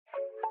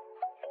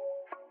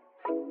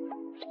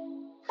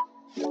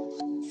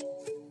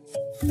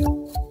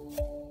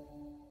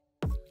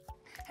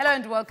Hello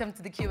and welcome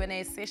to the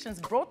Q&A sessions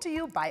brought to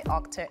you by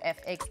Octa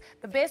FX,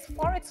 the best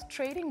Forex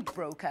trading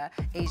broker,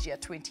 Asia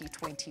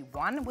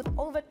 2021, with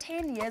over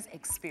 10 years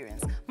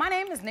experience. My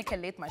name is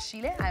Nicolette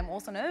Mashile. I'm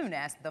also known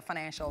as the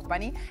Financial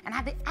Bunny, and I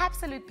had the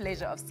absolute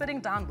pleasure of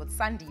sitting down with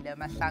Sandile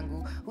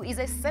Mahlangu, who is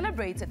a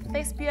celebrated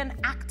thespian,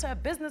 actor,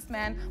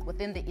 businessman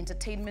within the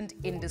entertainment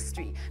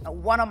industry. Now,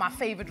 one of my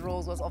favorite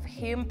roles was of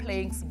him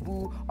playing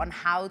Sbu on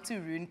How to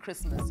Ruin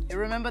Christmas. You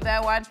remember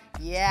that one?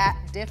 Yeah,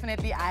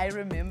 definitely I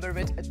remember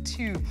it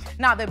too.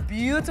 Now, the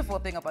beautiful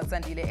thing about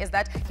Sandile is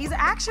that he's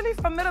actually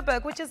from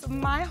Middelburg, which is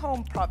my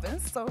home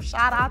province. So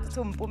shout out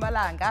to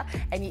Mpumalanga.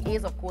 And he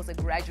is, of course, a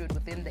graduate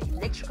within the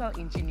electrical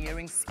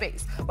engineering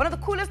space. One of the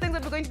coolest things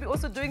that we're going to be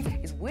also doing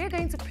is we're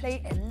going to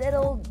play a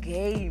little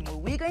game where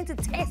we're going to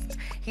test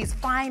his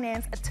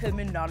finance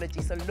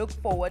terminology. So look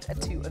forward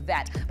to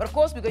that. But of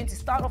course, we're going to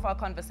start off our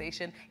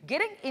conversation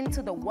getting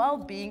into the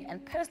well-being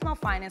and personal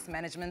finance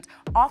management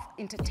of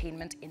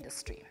entertainment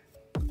industry.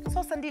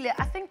 So Sandile,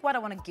 I think what I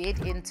want to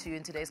get into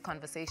in today's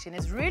conversation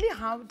is really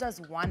how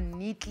does one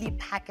neatly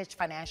package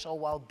financial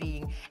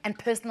well-being and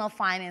personal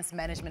finance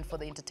management for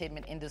the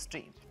entertainment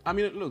industry? I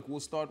mean, look, we'll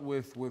start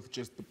with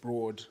just the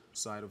broad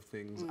side of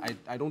things.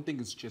 I don't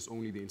think it's just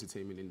only the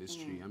entertainment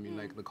industry. I mean,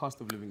 like, the cost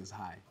of living is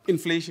high.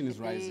 Inflation is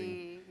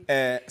rising.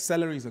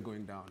 Salaries are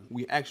going down.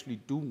 We actually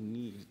do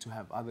need to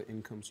have other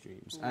income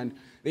streams. And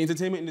the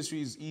entertainment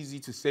industry is easy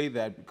to say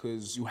that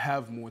because you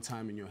have more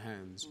time in your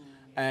hands.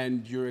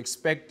 And you're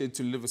expected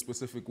to live a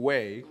specific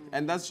way,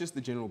 and that's just the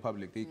general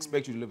public. They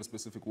expect you to live a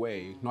specific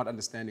way, not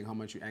understanding how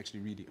much you actually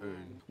really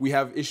earn. We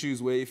have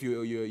issues where if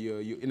you're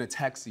in a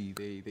taxi,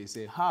 they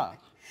say,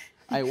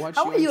 I watch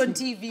how you are you on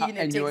TV in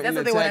a taxi? That's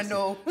what they want to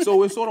know. So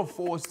we're sort of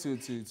forced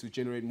to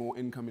generate more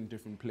income in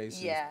different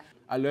places. Yeah.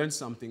 I learned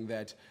something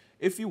that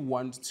if you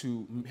want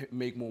to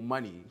make more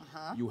money,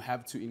 you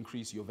have to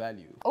increase your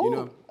value. Oh, you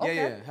know? okay.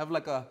 Yeah. Have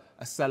like a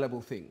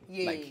sellable thing.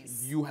 Yes. Like,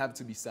 you have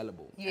to be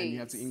sellable. Yes. And you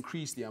have to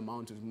increase the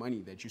amount of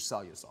money that you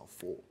sell yourself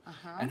for.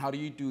 And how do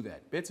you do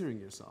that?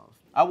 Bettering yourself.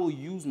 I will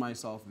use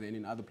myself then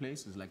in other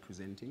places like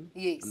presenting.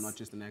 Yes. I'm not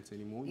just an actor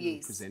anymore. Yes. You know,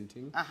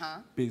 presenting,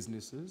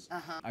 businesses.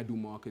 I do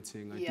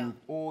marketing. I do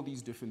all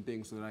these different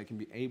things so that I can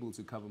be able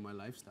to cover my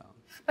lifestyle.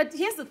 But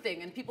here's the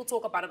thing, and people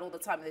talk about it all the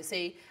time. They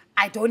say,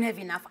 I don't have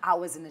enough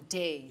hours in a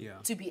day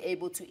to be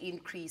able to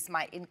increase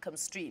my income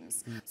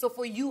streams. So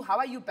for you, how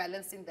are you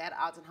balancing that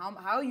out, and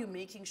how are you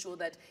making sure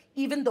that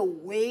even the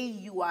way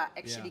you are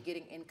actually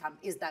getting income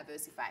is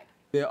diversified?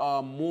 There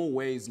are more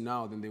ways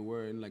now than there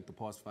were in like the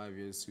past 5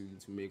 years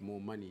to make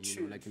more money.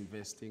 You know, like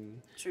investing.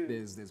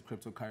 There's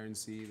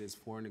cryptocurrency. There's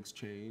foreign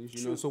exchange.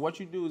 You know, so what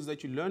you do is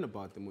that you learn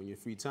about them on your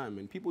free time.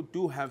 And people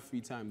do have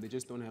free time. They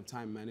just don't have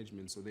time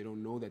management, so they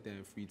don't know that they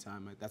have free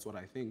time. That's what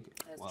I think.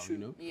 That's true.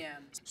 You know, Yeah.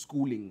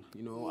 Schooling.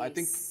 You know, I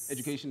think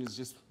education is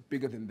just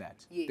bigger than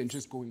that. Than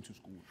just going to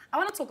school. I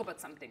want to talk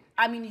about something.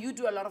 I mean, you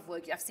do a lot of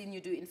work. I've seen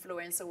you do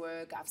influencer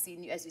work. I've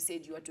seen you, as you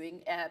said, you are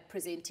doing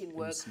presenting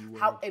work.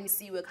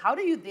 MC work. How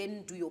do you then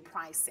do your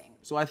pricing?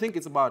 So I think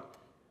it's about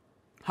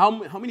how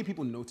many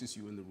people notice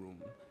you in the room.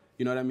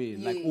 You know what I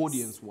mean? Like,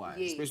 audience-wise,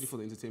 especially for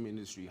the entertainment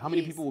industry. How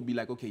many people will be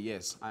like, okay,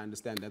 yes, I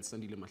understand that's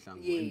Sandile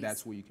Mahlangu, and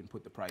that's where you can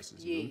put the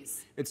prices. You know?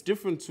 It's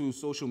different to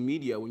social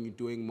media when you're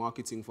doing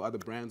marketing for other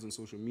brands on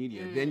social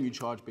media. Then you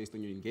charge based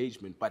on your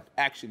engagement. But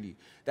actually,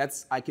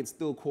 I can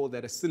still call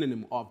that a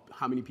synonym of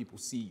how many people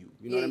see you.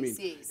 You know what I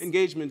mean?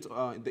 Engagement,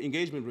 the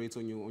engagement rates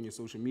on your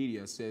social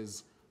media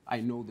says, I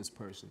know this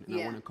person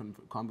and I want to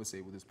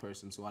conversate with this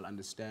person, so I'll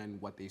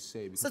understand what they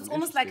say. So it's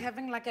almost like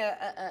having like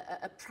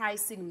a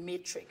pricing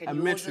metric,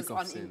 and yours is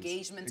on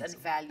engagement and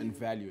value. And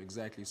value,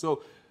 exactly.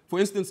 So, for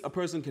instance, a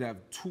person can have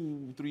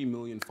 2-3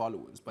 million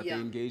followers, but the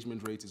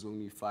engagement rate is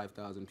only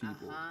 5,000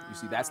 people. You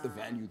see, that's the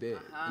value there,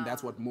 and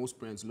that's what most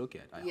brands look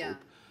at. I hope.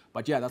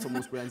 But yeah, that's what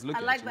most brands look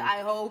at. I like that.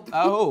 I hope.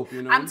 I hope.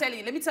 You know. I'm telling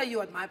you. Let me tell you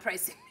what my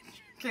pricing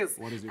metric is.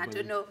 What is your I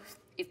don't know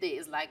if there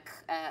is like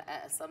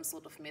some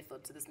sort of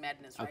method to this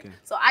madness, right? Okay.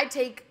 So I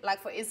take,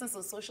 like, for instance,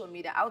 on social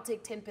media, I'll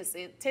take 10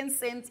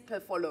 cents per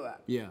follower.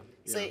 Yeah.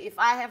 So if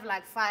I have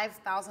like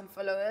 5,000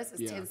 followers,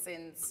 it's 10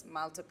 cents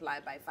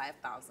multiplied by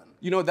 5,000.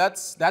 You know,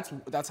 that's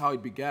how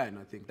it began.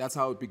 I think that's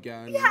how it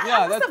began. Yeah,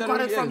 I must have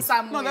got it from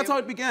somewhere. No, that's how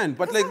it began.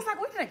 But like, I was like,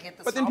 where did I get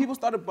this but then from? people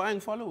started buying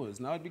followers.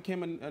 Now it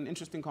became an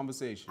interesting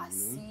conversation. I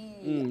see.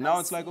 Now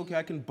it's like, okay,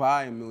 I can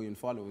buy 1 million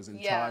followers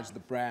and charge the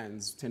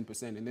brands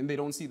 10%, and then they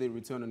don't see the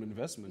return on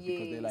investment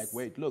because they're like,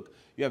 wait, look,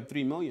 you have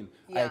 3 million.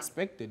 I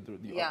expected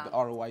the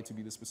ROI to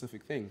be the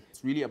specific thing.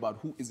 It's really about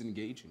who is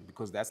engaging,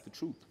 because that's the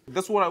truth.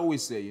 That's what I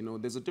always say. You know,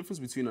 there's a difference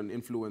between an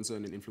influencer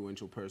and an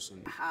influential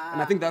person,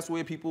 and I think that's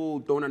where people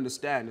don't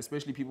understand,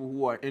 especially people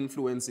who are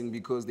influencing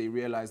because they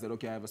realize that,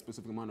 okay, I have a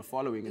specific amount of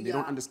following, and they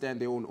don't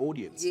understand their own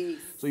audience.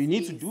 So you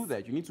need to do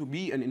that. You need to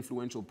be an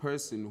influential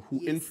person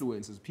who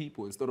influences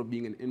people instead of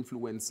being an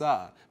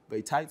influencer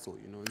by title.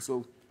 You know, and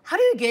so how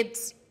do you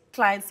get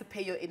clients to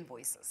pay your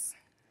invoices?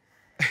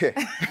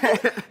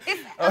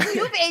 It's a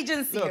youth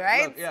agency,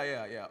 right? Look,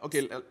 yeah.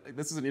 Okay,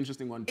 this is an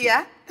interesting one too.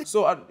 Yeah.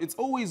 So it's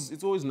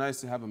always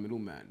nice to have a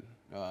middleman.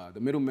 The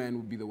middleman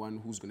would be the one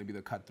who's going to be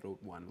the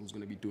cutthroat one, who's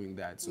going to be doing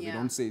that. So they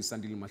don't say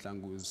Sandile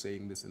Mahlangu is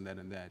saying this and that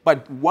and that.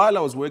 But while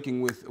I was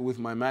working with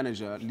my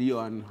manager,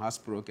 Leon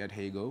Hasbrook at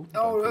Hago.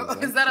 Oh,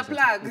 is that a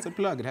plug? It's a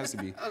plug, it has to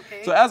be.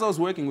 Okay. So as I was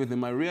working with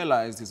him, I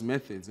realized his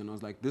methods and I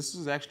was like, this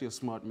is actually a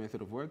smart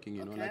method of working,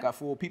 you know. Okay. Like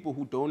for people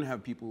who don't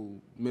have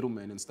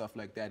middlemen and stuff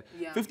like that,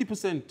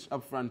 50%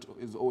 upfront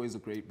is always a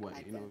great way,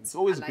 you know. It's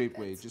always a great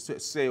way. Just to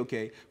say,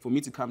 okay, for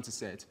me to come to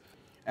set,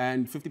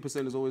 and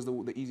 50% is always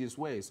the easiest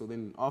way. So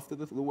then after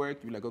the work,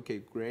 you're like,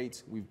 okay,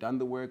 great, we've done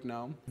the work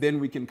now. Then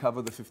we can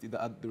cover the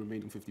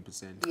remaining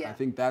 50%. Yeah. I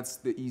think that's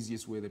the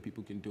easiest way that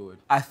people can do it.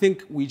 I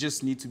think we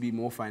just need to be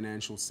more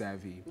financial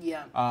savvy.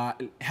 Yeah.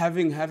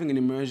 Having an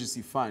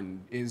emergency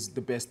fund is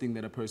the best thing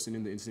that a person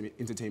in the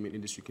entertainment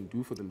industry can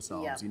do for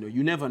themselves. Yeah. You know,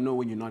 you never know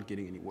when you're not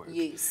getting any work.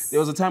 Yes. There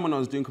was a time when I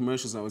was doing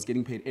commercials and I was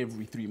getting paid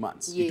every 3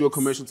 months. Yes. You do a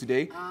commercial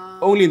today,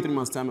 only in 3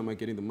 months' time am I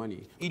getting the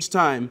money. Each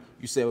time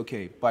you say,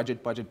 okay, budget.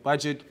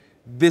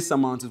 This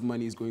amount of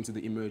money is going to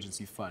the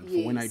emergency fund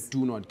for when I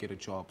do not get a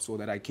job so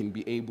that I can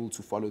be able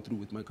to follow through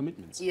with my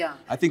commitments. Yeah.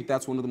 I think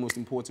that's one of the most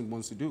important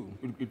ones to do.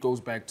 It goes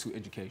back to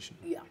education.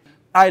 Yeah.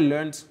 I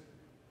learned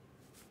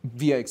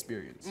via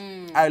experience.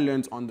 I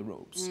learned on the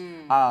ropes.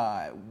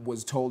 I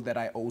was told that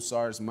I owe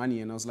SARS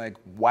money and I was like,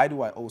 why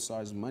do I owe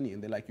SARS money?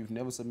 And they're like, you've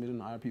never submitted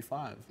an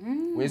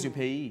IRP5. Where's your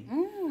payee?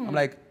 I'm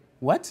like,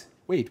 what?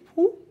 Wait,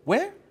 who?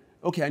 Where?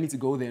 Okay, I need to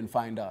go there and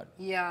find out.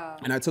 Yeah.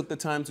 And I took the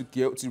time to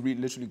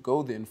literally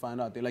go there and find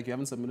out. They're like, you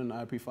haven't submitted an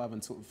IRP5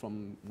 until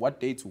from what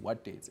date to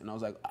what date? And I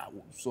was like,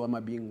 so am I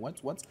being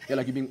what? They're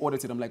like, you're being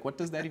audited. I'm like, what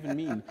does that even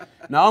mean?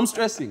 Now I'm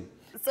stressing.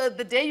 So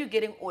the day you're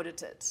getting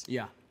audited,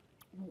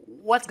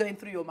 what's going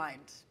through your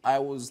mind? I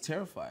was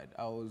terrified.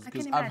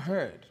 Because I've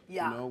heard,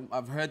 you know,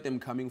 I've heard them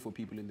coming for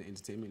people in the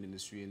entertainment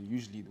industry, and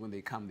usually when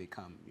they come,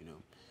 you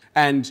know.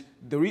 And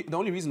the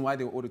only reason why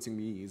they were auditing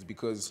me is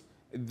because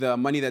the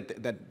money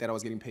that I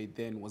was getting paid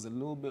then was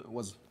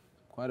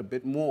quite a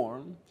bit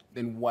more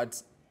than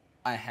what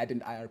I had in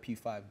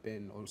IRP5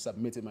 been or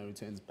submitted my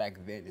returns back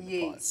then in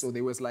the past. So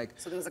there was like,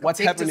 what's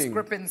a big happening?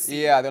 Discrepancy.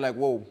 Yeah, they're like,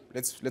 whoa,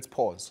 let's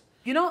pause.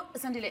 You know,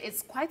 Sandile,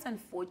 it's quite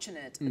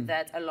unfortunate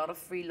that a lot of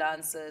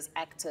freelancers,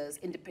 actors,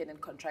 independent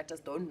contractors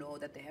don't know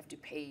that they have to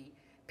payee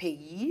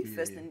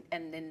first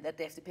and then that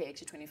they have to pay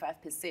actually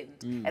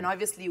 25%. And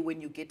obviously when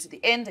you get to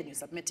the end and you're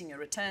submitting your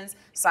returns,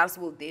 SARS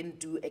will then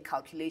do a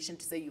calculation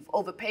to say you've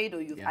overpaid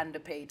or you've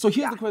underpaid. So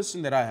here's the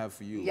question that I have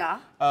for you.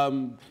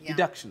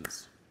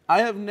 Deductions. I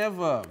have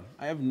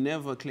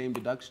never claimed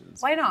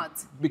deductions. Why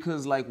not?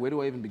 Because like, where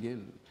do I even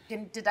begin? You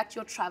can deduct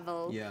your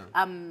travel.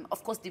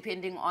 Of course,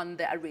 depending on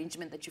the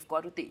arrangement that you've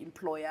got with the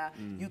employer,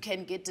 you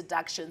can get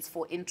deductions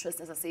for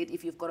interest. As I said,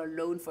 if you've got a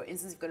loan, for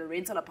instance, you've got a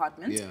rental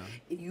apartment,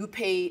 you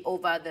pay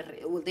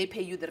they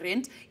pay you the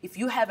rent. If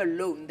you have a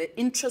loan, the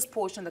interest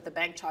portion that the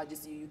bank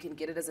charges you, you can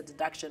get it as a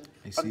deduction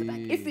from the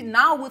bank. If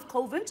now with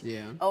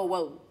COVID, oh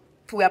well,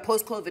 we are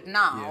post-COVID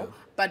now,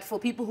 but for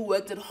people who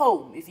worked at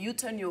home, if you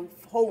turn your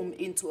home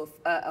into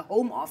a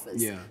home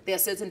office, there are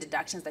certain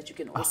deductions that you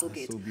can also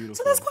get.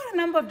 So there's quite a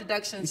number of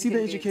deductions. You see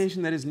the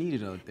education that is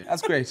needed out there.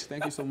 That's great.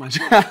 Thank you so much.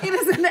 It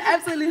is an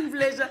absolute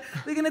pleasure.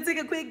 We're going to take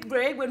a quick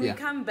break. When we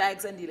come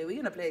back, Sandile, we're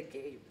going to play a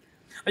game.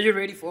 Are you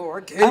ready for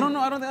a game? I don't know.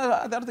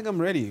 I don't think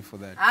I'm ready for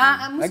that.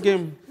 That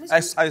game,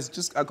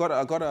 I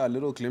got a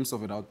little glimpse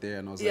of it out there,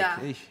 and I was like,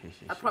 hey.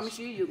 I promise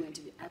you're going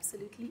to be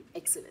absolutely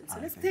excellent. So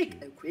let's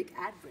take a quick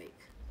ad break.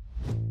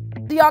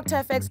 The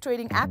Octa FX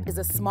trading app is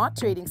a smart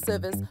trading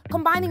service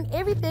combining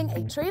everything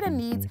a trader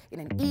needs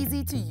in an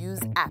easy-to-use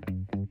app.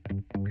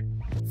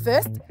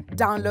 First,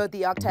 download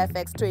the Octa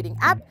FX trading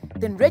app,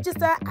 then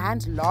register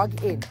and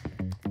log in.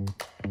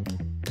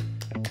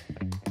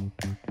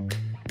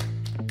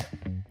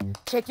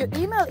 Check your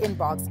email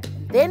inbox,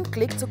 then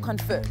click to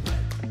confirm.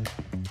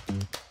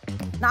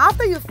 Now,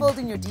 after you've filled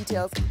in your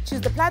details,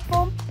 choose the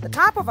platform, the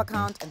type of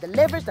account, and the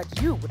leverage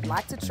that you would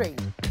like to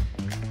trade.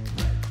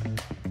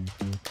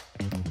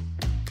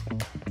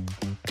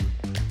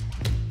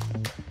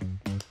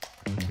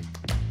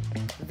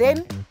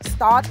 Then,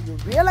 start your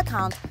real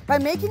account by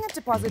making a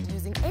deposit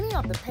using any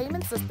of the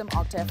payment system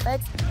Octa FX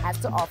has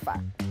to offer.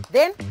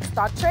 Then,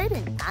 start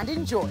trading and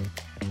enjoy.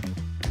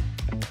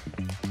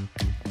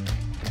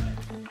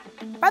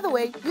 By the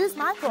way, use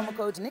my promo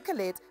code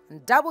Nicolette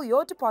and double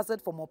your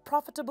deposit for more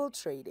profitable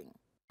trading.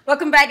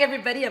 Welcome back,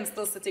 everybody. I'm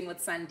still sitting with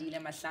Sandile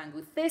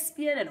Mahlangu,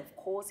 thespian, and of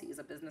course, he is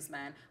a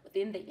businessman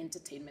within the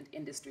entertainment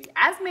industry.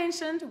 As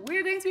mentioned,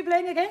 we're going to be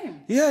playing a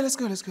game. Yeah, let's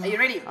go. Are you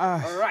ready?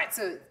 All right,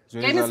 so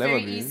game is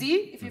very easy.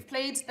 If you've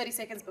played 30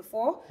 seconds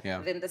before,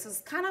 then this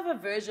is kind of a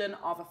version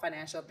of a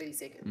financial 30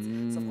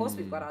 seconds. So of course,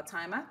 we've got our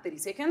timer, 30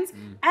 seconds,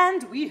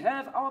 and we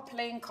have our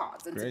playing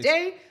cards. And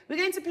today, we're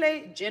going to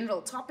play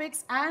general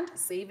topics and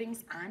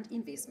savings and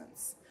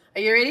investments.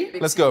 Are you ready?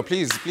 Let's go,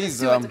 please.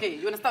 Okay,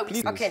 you want to start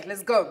with? Okay,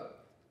 let's go.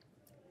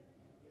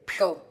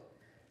 Go.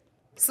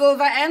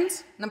 Silver and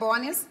number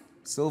one is?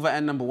 Silver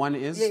and number 1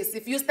 is? Yes,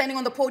 if you're standing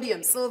on the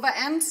podium, silver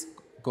and?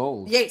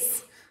 Gold.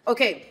 Yes.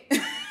 Okay.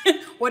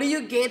 What do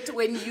you get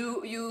when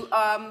you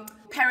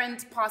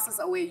parent passes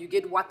away? You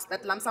get what?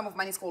 That lump sum of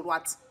money is called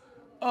what?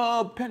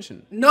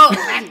 Pension. No,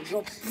 man.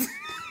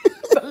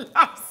 The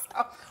lump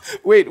sum.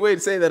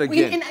 Wait, say that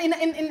again.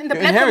 In the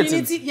black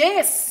community,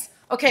 yes.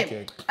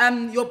 Okay.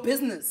 Your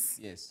business.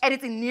 Yes. At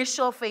its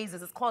initial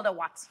phases, it's called a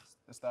what?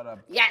 A startup.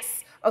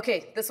 Yes.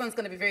 Okay, this one's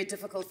going to be very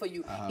difficult for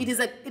you.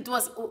 It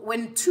was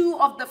when 2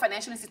 of the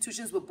financial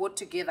institutions were brought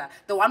together.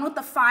 The one with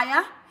the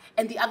fire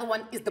and the other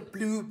one is the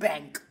blue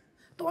bank.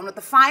 The one with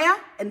the fire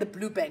and the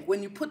blue bank.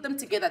 When you put them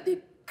together, they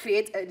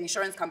create an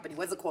insurance company.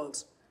 What's it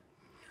called?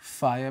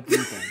 Fire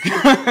Blue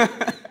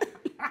Bank.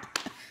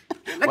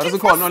 What is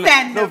it called?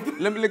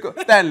 Let me look.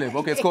 Stanlib.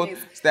 Okay, it's called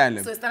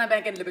Stanlib. So Standard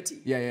Bank and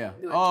Liberty. Yeah.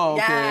 Oh,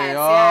 okay. Yes,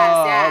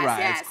 all right.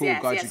 yes, It's cool.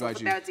 yes, got yes,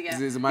 you.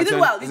 So Is it my you turn?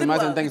 did well. Is it my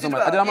turn? Thank you so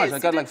much. I did how much? I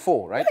got like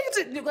 4, right?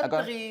 You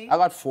got 3. I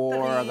got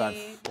 4. I got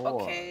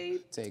 4. Okay.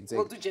 Take.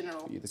 We'll do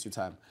general. That's your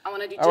time. I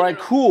want to do All general. right,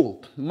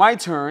 cool. My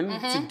turn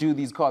to do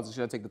these cards.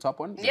 Should I take the top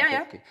one?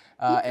 Yeah. Okay.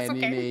 It's And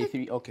okay. in a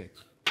 3. Okay.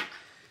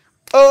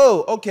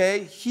 Oh,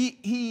 okay.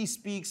 He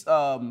speaks.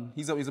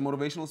 He's a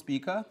motivational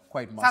speaker.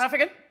 Quite South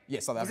African?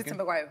 Yes, South African. Is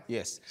it Timbuktu?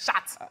 Yes.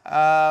 Shut.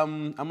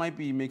 I might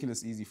be making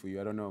this easy for you.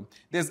 I don't know.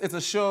 It's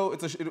a show.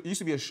 It used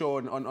to be a show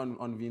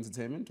on V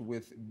Entertainment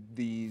with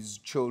these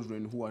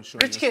children who are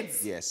showing Rich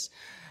kids. Yes.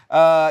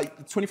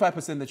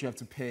 25% that you have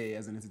to pay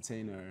as an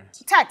entertainer.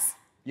 Tax.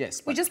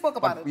 Yes. We just spoke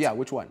about it. Yeah,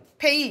 which one?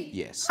 Payee.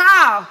 Yes.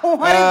 How?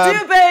 What do you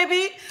do,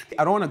 baby?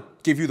 I don't want to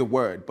give you the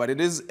word, but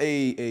it is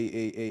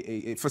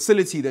a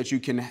facility that you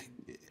can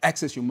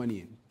access your money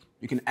in.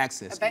 You can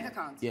access a bank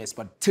account. Yes,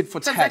 but tit for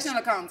tat. Transactional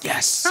account.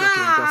 Yes. Okay,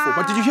 go for it.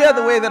 But did you hear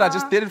the way that I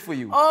just did it for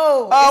you?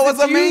 Oh, it was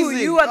amazing.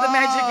 You are the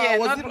magic here,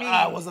 was not it? me.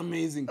 It was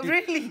amazing.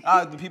 Really?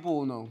 The people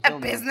will know. A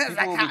business,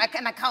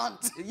 an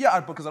account. Yeah,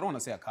 because I don't want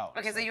to say account.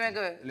 Okay, so you want to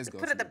go. Let's go.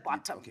 Put it at the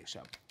bottom. Okay,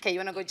 sharp. Okay, you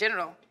want to go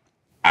general?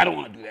 I don't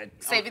want to do that.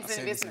 Savings and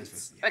Savings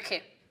investments. yeah.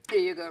 Okay, here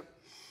you go.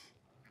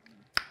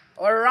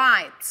 All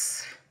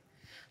right.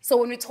 So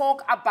when we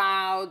talk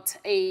about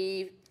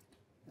the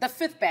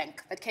 5th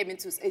bank that came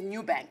into a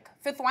new bank,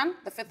 the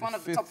fifth one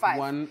of the top 5.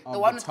 The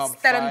one with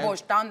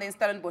Stellenbosch, down there in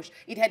Stellenbosch.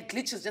 It had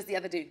glitches just the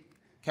other day.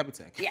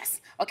 Capitec. Yes.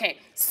 Okay.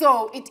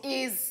 So it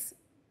is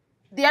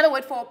the other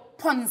word for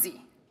Ponzi.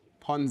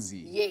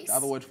 Ponzi. Yes. The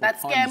other word for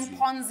that Ponzi. Scam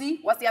Ponzi.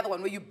 What's the other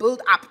one where you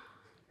build up?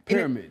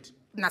 Pyramid.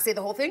 Now say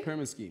the whole thing.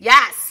 Pyramid scheme.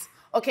 Yes.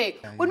 Okay.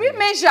 When we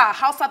measure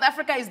how South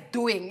Africa is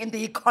doing in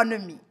the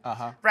economy,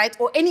 right,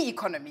 or any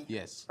economy,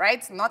 yes,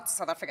 right, not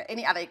South Africa,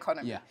 any other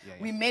economy, yeah.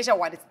 We measure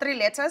what? It's 3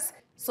 letters.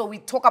 So we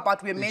talk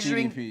about we're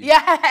measuring. GDP.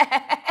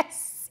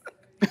 Yes.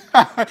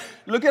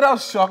 Look at how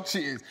shocked she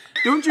is.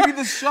 Don't you be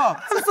this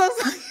shocked? I'm so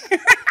sorry.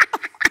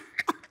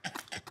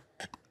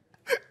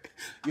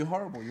 You're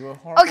horrible. You're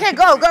horrible. Okay,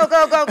 go. Okay,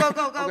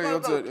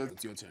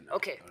 it's your turn now.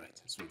 Okay. All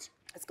right, sweet.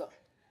 Let's go.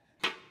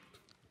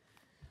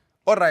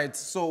 All right,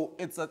 so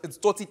it's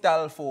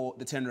Totital for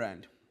the 10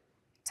 rand.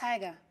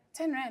 Tiger.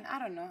 10 rand, I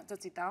don't know.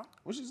 Totital.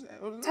 Which is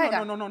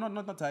Tiger. No,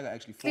 not Tiger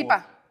actually.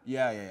 Flipper.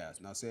 Yeah.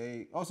 Now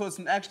say. Also, it's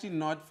actually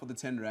not for the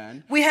 10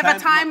 rand. We have a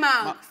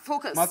timer.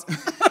 Focus.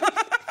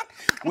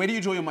 Where do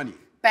you draw your money?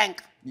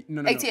 Bank.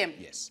 No. ATM.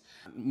 Yes.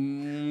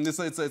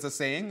 It's a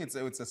saying. It's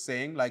a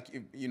saying like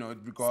it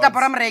regards.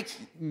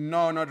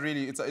 No, not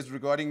really. It's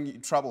regarding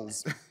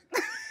troubles.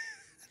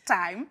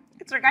 Time.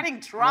 It's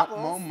regarding troubles.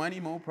 More money,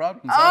 more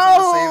problems. I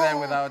was going to say that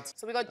without.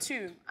 So we got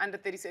 2 under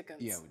 30 seconds.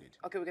 Yeah, we did.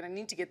 Okay, we're gonna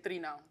need to get 3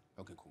 now.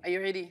 Okay, cool. Are you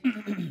ready?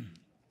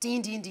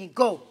 Ding,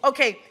 go.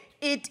 Okay.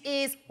 It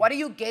is, what do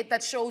you get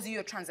that shows you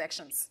your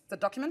transactions? The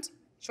document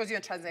shows you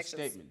your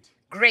transactions. Statement.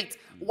 Great.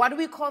 What do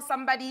we call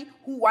somebody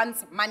who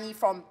wants money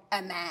from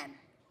a man?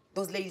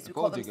 Those ladies, we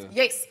call them. Digger.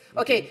 Yes.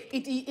 Okay.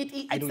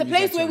 It's the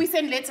place where we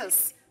send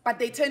letters, but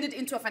they turned it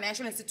into a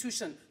financial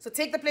institution. So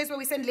take the place where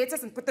we send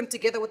letters and put them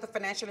together with a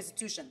financial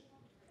institution.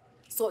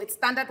 So it's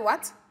standard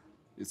what?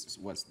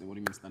 What do you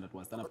mean standard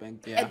what? Standard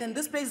bank? Yeah. And then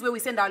this place where we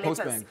send our letters.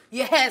 Postbank.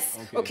 Yes.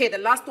 Okay, the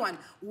last one.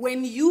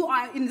 When you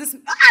are in this...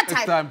 time.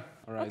 It's time.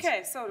 All right.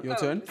 Okay, so your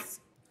turn.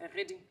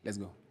 Ready. Let's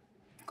go.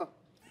 Go.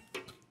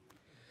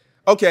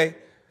 Okay.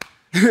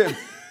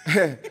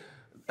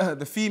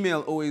 The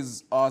female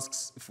always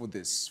asks for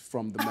this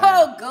from the man.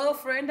 Oh,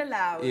 girlfriend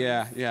allowed.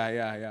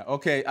 Yeah.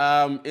 Okay.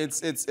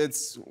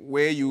 It's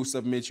where you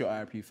submit your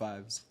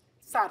IRP5s.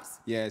 SARS.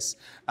 Yes.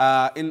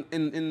 In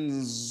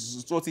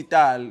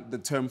Zotital, the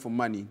term for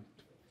money.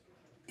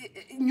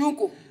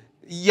 Nyuko.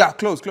 Yeah,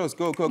 close.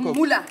 Go.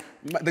 Mula.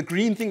 The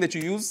green thing that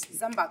you use.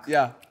 Zambak.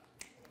 Yeah.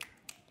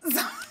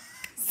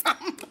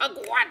 Zambak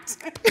what?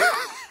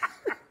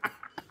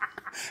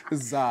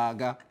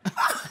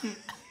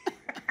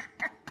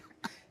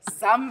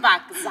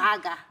 Zambak,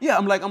 Zaga. Yeah,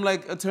 I'm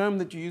like a term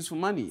that you use for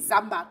money.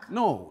 Zambak.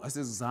 No, I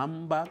said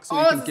Zambak, so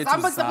Oh, you can get to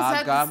Zambak,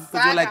 Zaga.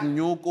 Because you're like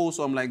Nyoko,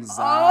 so I'm like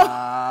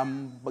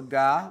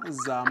Zambaga,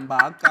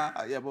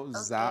 Zambaka. Yeah, but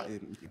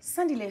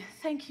Sandile,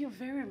 thank you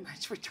very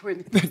much for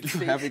joining me. Thank you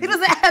for having me. It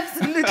was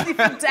absolutely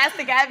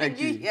fantastic having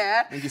you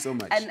here. Thank you so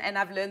much. And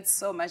I've learned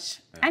so much.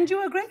 Yeah. And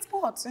you're a great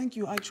sport. Thank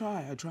you. I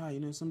try. You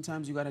know,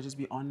 sometimes you gotta just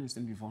be honest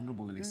and be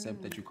vulnerable and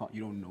accept that you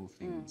don't know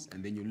things,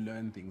 and then you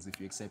learn things if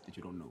you accept that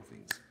you don't know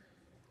things.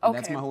 And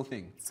that's my whole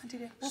thing.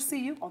 Sandile, we'll see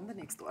you on the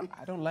next one.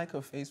 I don't like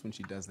her face when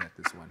she does that.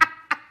 This one.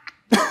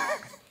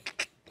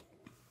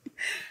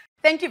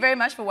 Thank you very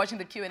much for watching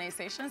the Q&A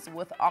sessions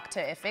with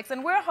Octa FX,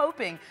 and we're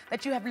hoping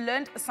that you have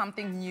learned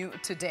something new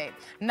today.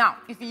 Now,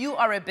 if you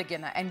are a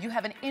beginner and you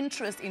have an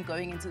interest in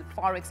going into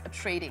Forex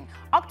trading,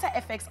 Octa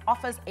FX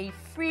offers a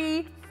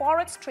free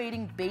Forex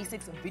trading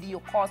basics video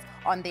course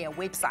on their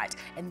website.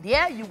 And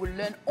there you will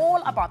learn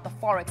all about the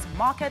Forex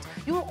market.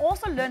 You will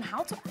also learn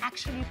how to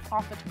actually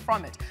profit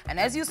from it. And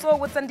as you saw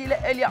with Sandile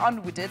earlier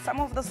on, we did some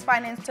of those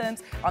finance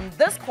terms. On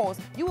this course,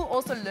 you will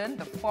also learn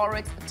the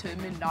Forex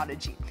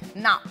terminology.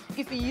 Now,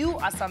 if you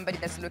are somebody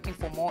that's looking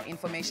for more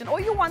information or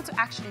you want to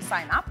actually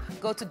sign up,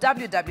 go to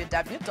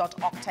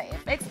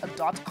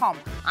www.octafx.com.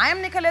 I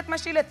am Nicolette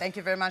Mashile. Thank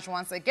you very much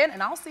once again,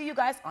 and I'll see you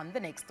guys on the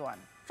next one.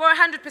 For a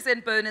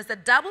 100% bonus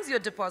that doubles your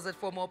deposit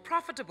for more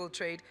profitable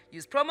trade,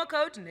 use promo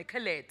code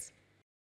Nicolette.